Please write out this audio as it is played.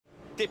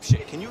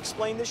Dipshit, can you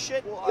explain this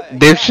shit? Well,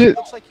 Dipshit? Yeah, it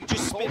looks like you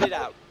just spit it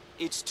out.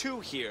 It's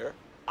 2 here.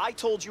 I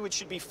told you it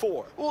should be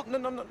 4. Well, no.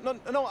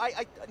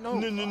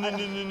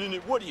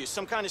 What are you,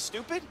 some kind of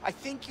stupid? I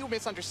think you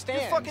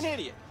misunderstand. You're a fucking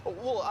idiot. Oh,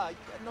 well,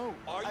 no.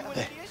 Are you an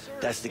idiot? Sir,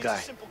 that's the guy.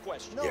 It's a simple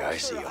question. Yeah, No, I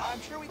sir, see you.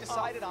 I'm sure we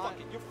decided on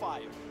it. You're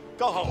fired.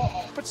 Go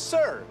home. But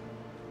sir.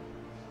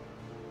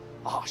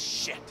 Oh,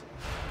 shit.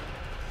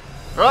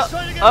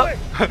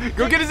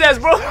 Go get his ass,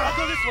 bro. I'll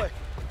go this way.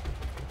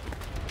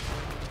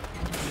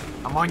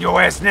 I'm on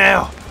your ass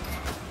now.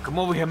 Come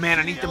over here, man.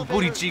 I need them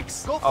booty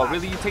cheeks. Oh,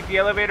 really? You take the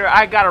elevator?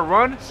 I gotta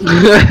run?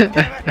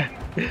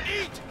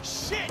 Eat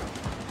shit.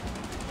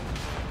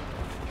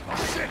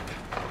 Shit.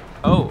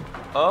 Oh.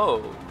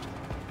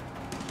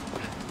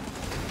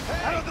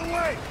 Out of the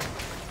way.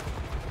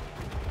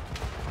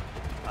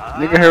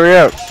 Nigga, hurry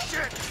up.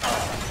 Shit.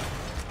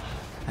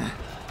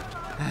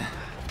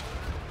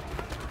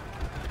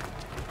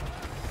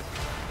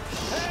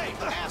 Hey,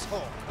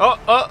 asshole.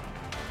 Oh.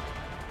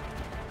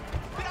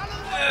 Get out of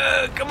the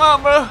way. Come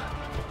on, bro.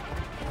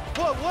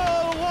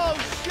 Whoa,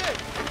 shit.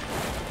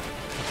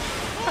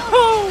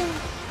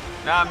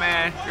 Nah,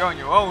 man. You're on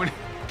your own.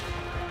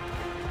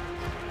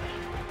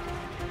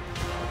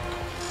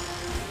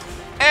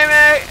 Hey,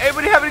 man.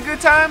 Everybody having a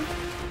good time?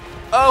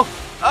 Oh.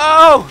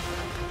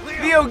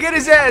 Leo, get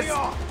his ass.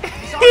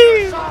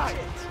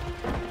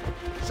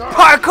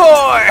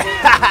 Parkour.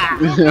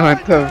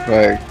 What the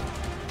fuck?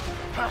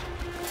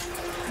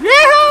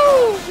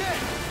 Yahoo!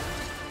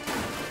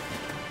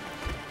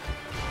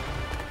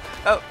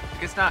 Oh,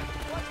 guess not.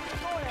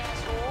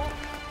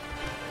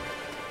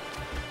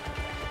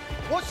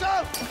 What's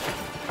up?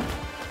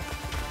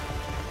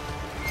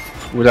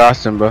 We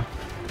lost him, bro.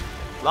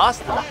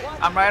 Lost him.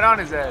 I'm right on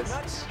his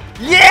ass.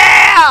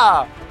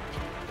 Yeah!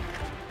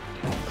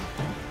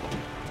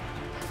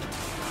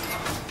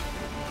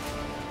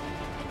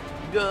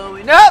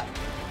 Going up.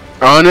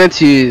 On a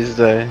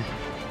Tuesday.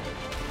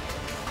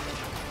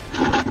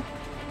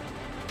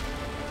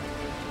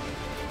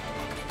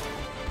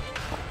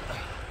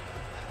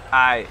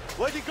 Alright.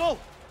 Where'd he go?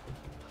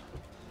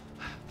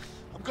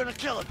 I'm gonna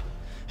kill him.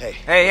 Hey.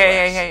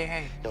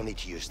 Hey. No need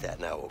to use that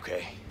now,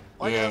 okay?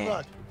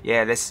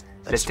 Yeah, let's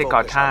take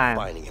our focus on time.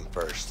 finding him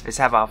first. Let's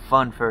have our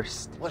fun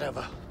first.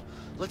 Whatever.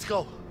 Let's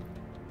go.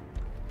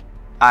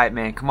 Alright,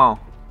 man, come on.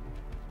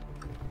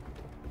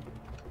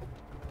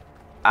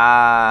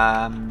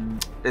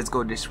 Let's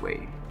go this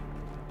way.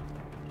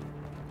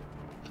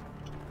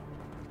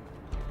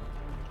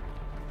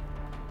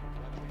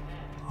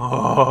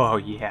 Oh,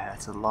 yeah,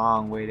 that's a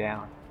long way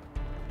down.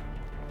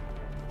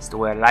 It's the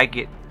way I like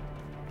it.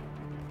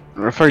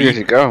 Where the fuck did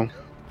he go?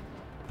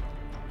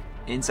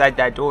 Inside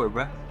that door,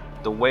 bruh.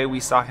 The way we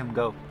saw him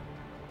go.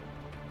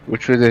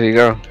 Which way did he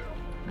go?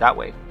 That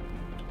way.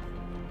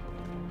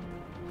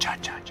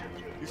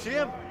 You see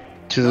him?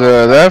 To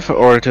the left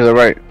or to the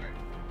right?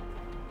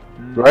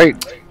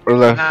 Right or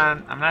left?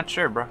 I'm not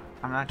sure, bro.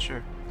 I'm not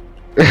sure.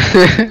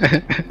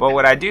 But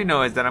what I do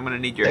know is that I'm gonna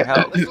need your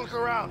help. Let's look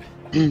around.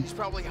 He's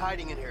probably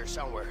hiding in here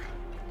somewhere.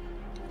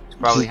 He's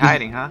probably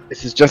hiding, huh?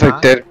 This is just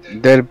like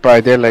Dead by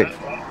Daylight.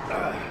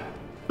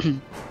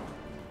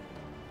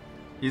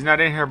 He's not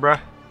in here, bro.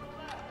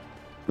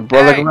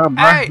 Bro, look around,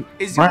 bro. Hey,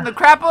 is you in the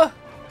crapper?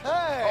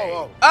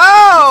 Hey!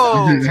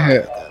 Oh!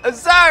 I'm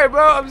sorry,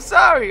 bro. I'm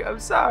sorry.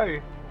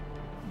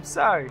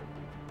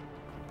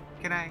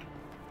 Can I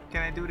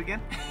do it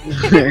again?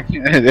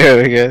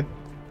 There we go.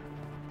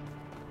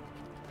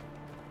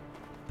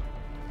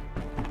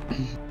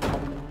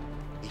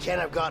 He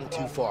can't have gotten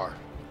too far.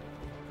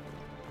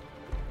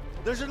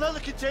 There's another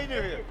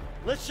container here.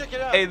 Let's check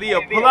it out. Hey,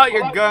 Leo, pull out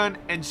your gun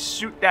and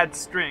shoot that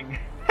string.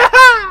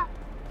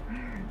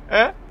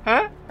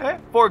 Huh?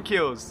 4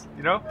 kills,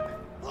 you know?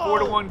 4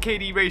 to 1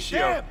 KD ratio.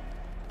 Damn.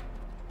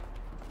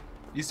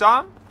 You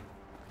saw him?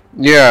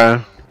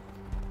 Yeah.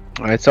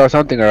 I saw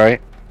something,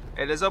 alright.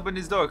 Hey, let's open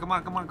this door. Come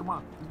on.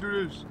 Let's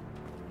do this.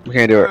 We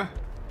can't do it.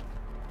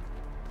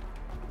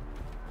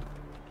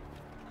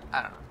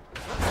 I don't know.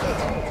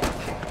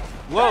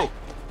 Whoa!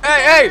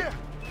 Hey!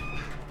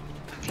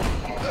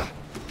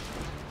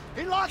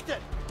 He locked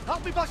it.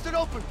 Help me bust it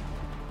open.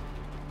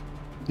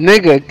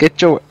 Nigga,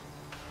 get your...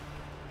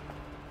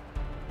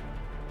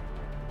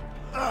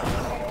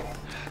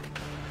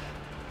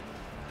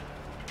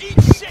 Eat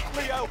shit,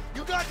 Leo.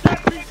 You got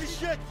that piece of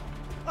shit.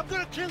 I'm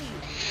gonna kill you.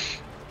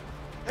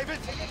 Hey,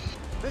 Vincent.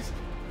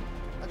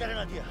 I got an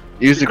idea.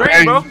 Use the crane,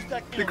 crane. bro. Use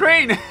that The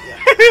crane. crane.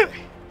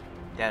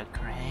 Yeah. The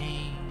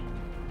crane.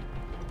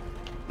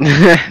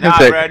 It's Nah,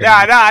 like- bro.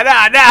 Nah.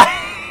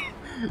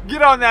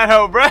 Get on that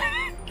hoe, bro.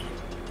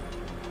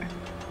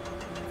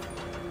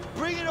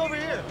 Bring it over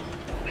here.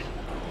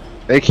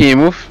 Hey, can you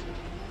move?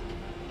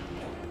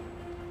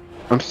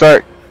 I'm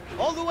stuck.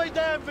 All the way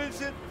down,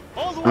 Vincent.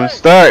 All the way. I'm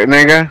stuck,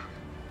 nigga.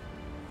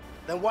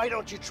 Then why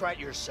don't you try it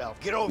yourself?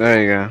 Get over There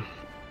here. you go.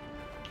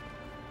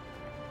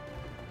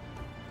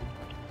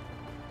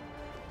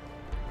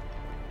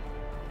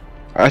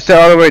 I said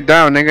all the way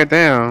down, nigga,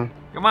 down.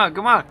 Come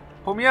on.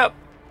 Pull me up.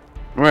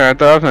 Wait, I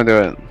thought I was gonna do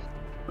it.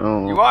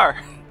 Oh. You are.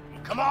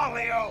 Come on,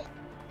 Leo.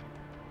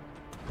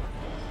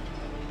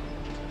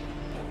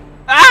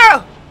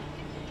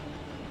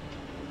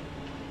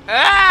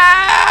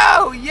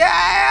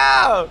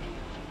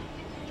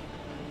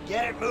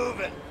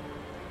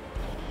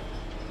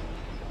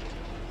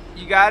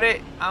 got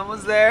it.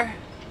 Almost there.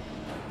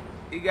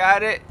 You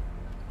got it.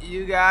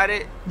 You got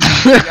it.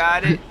 You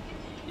got it.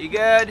 You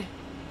good.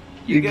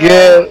 You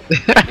good.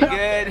 You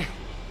good.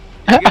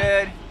 You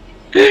good.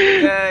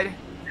 You good.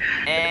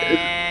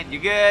 And you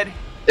good.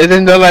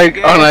 Isn't that like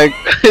Good. on like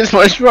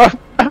SpongeBob?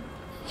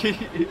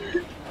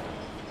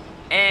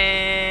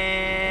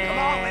 And Come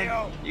on,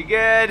 Leo. you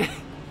good.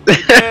 You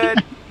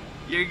good.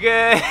 You're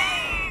good.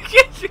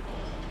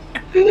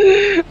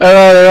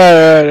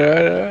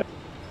 Alright.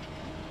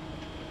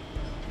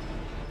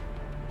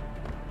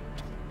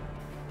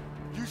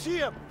 You see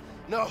him?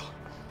 No,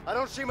 I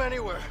don't see him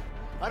anywhere.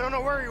 I don't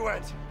know where he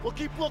went. We'll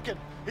keep looking.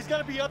 He's got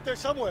to be up there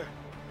somewhere.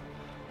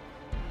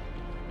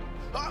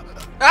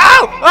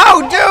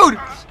 Oh, dude!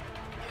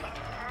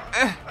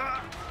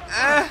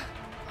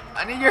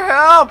 I need your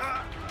help.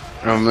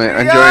 Oh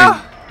man,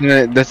 Yeah.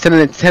 enjoying the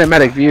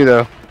cinematic view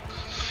though.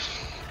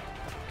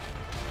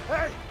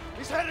 Hey,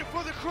 he's headed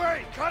for the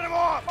crane. Cut him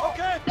off,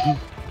 okay?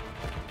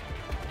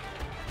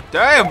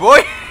 Damn,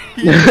 boy.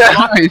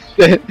 Holy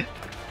shit.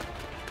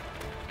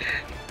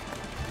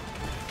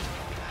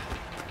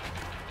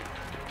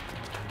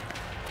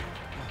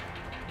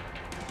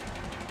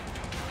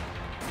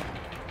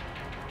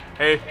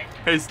 Hey,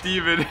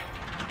 Steven.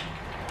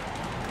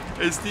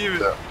 Hey, Steven.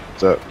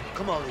 What's up?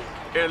 Come on, Leo.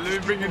 Here, let me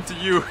bring him to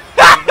you.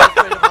 I'm not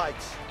afraid of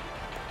heights.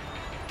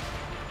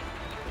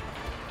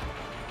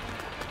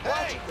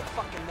 Hey, you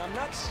fucking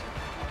numbnuts.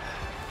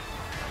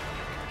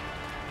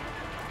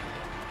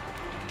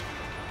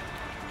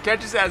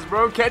 Catch his ass,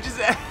 bro. Catch his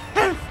ass.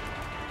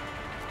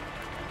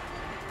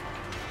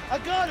 I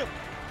got him.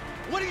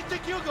 Where do you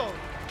think you're going?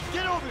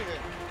 Get over here.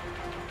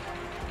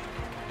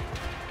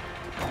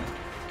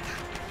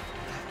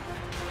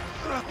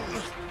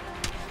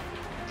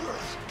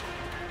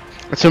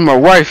 I told my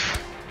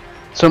wife.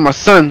 I told my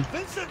son.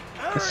 Vincent,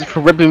 This is hurry. for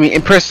ripping me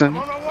in person.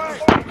 I'm on my way.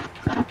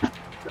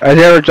 I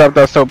never dropped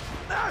out so.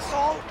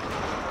 Asshole.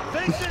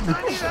 Vincent,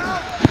 I need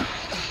help.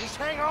 Just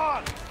hang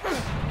on.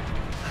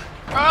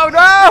 Oh,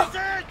 no.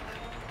 Vincent.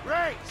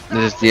 Ray, stop.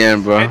 This is the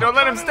end, bro. Hey, don't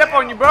let him step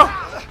on you, bro.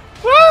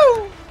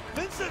 Woo!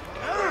 Vincent,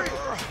 hurry.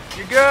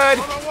 You're good.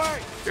 On my way.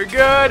 You're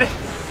good.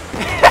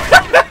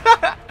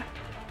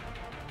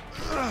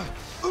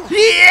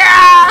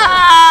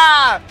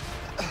 Yeah!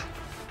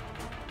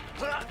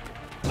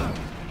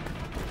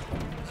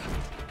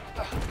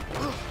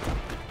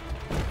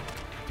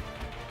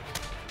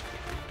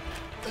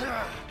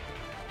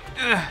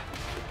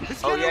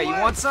 He's Oh, getting yeah, you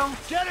away. want some?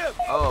 Get him.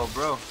 Oh,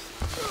 bro.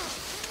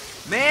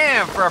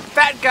 Man, for a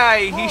fat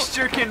guy, he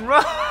sure can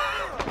run.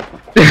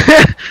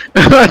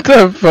 What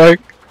the fuck?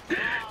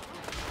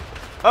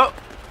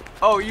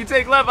 Oh, you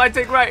take left, I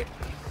take right.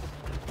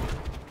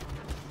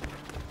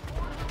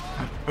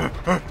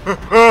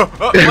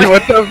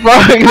 What the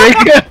fuck,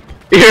 nigga?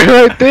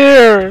 You're right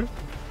there.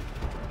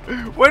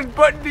 What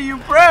button do you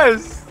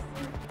press?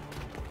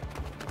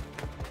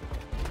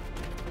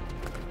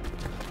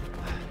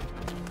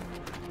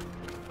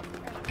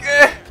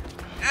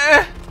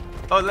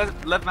 Oh,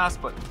 left mouse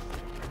button.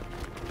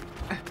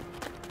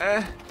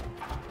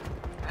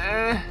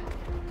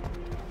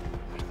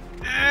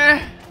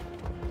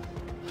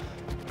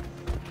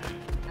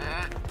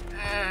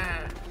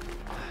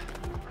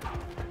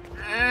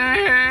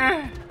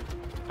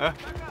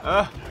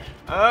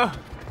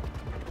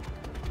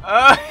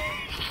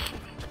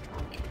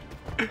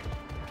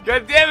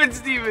 God damn it,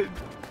 Steven!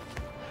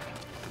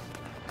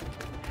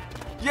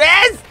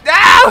 Yes!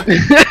 No!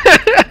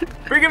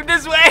 Bring him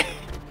this way!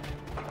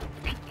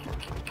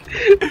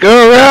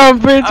 Go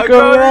around, bitch. I'll go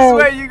go around.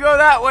 this way, you go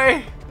that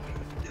way!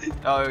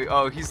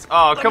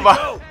 Oh, come on.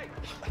 Go.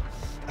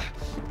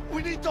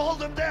 We need to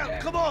hold him down.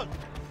 Come on.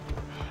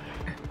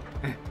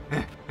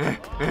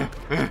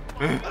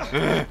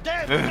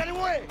 Damn, get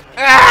away.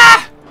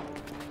 Ah!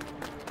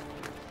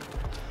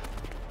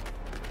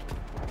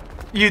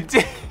 You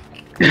did.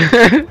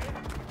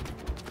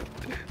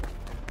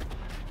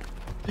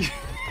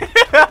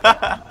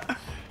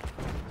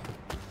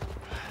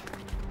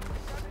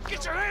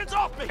 Get your hands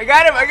off me. I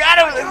got him,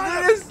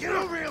 let's do this! Get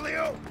over here,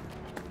 Leo.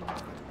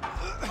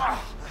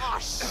 Oh,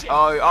 shit.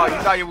 Oh, you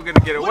thought you were gonna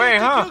get Where away,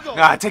 do you think huh? you're going?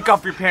 Nah, take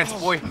off your pants,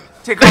 boy.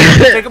 Take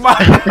them off.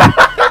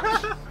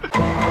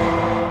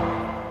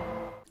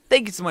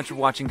 Thank you so much for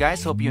watching,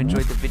 guys. Hope you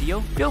enjoyed the video.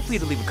 Feel free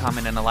to leave a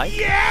comment and a like.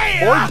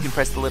 Yeah. Or you can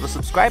press the little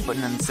subscribe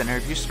button in the center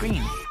of your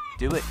screen.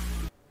 Do it.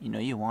 You know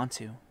you want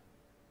to.